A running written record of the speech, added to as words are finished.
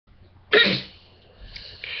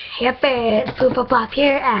Yep, it's Poopa Pop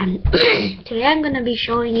here, and today I'm going to be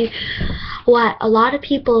showing you what a lot of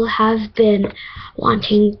people have been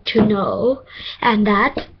wanting to know, and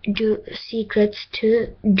that's secrets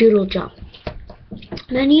to doodle jump.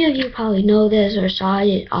 Many of you probably know this or saw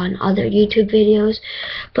it on other YouTube videos,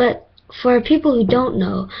 but for people who don't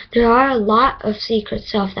know, there are a lot of secret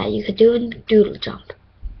stuff that you could do in doodle jump.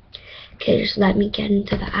 Okay, just let me get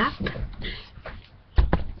into the app.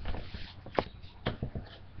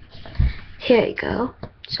 Here you go.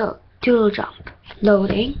 So, doodle jump.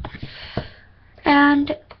 Loading.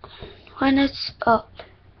 And when it's up.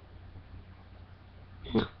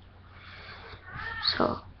 No.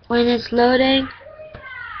 So, when it's loading.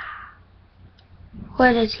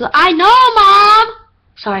 I know, Mom!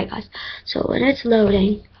 Sorry, guys. So, when it's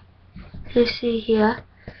loading, you see here,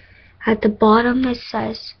 at the bottom it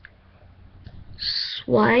says,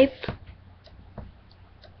 swipe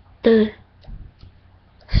to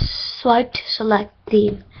select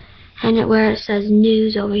theme, and where it says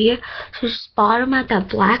news over here, so just bottom at that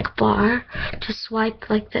black bar, just swipe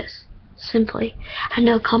like this, simply, and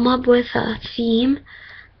it'll come up with a theme,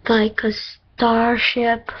 like a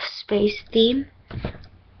starship space theme.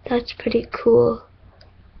 That's pretty cool.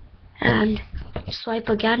 And swipe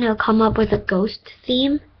again, it'll come up with a ghost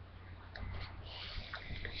theme,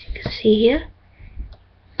 as you can see here.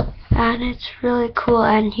 And it's really cool.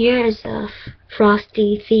 And here is a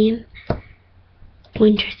frosty theme,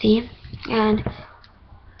 winter theme, and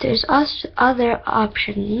there's other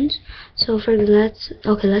options. So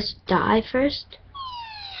let's die first.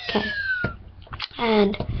 Okay,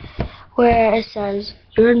 and where it says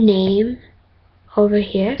your name over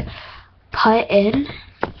here, put in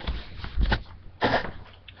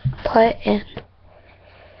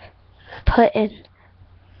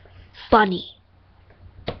bunny.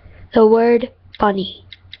 The word bunny.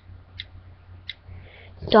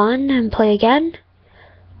 Done, and play again.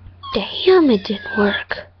 Damn, it didn't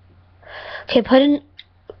work. Okay, put in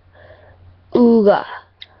ooga.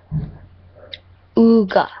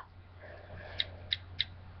 Ooga.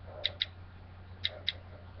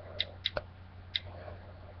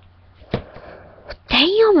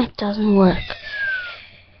 Damn, it doesn't work.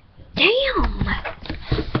 Damn.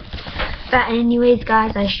 But anyways,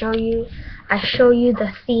 guys, I show you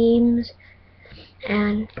the themes,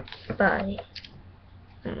 and bye.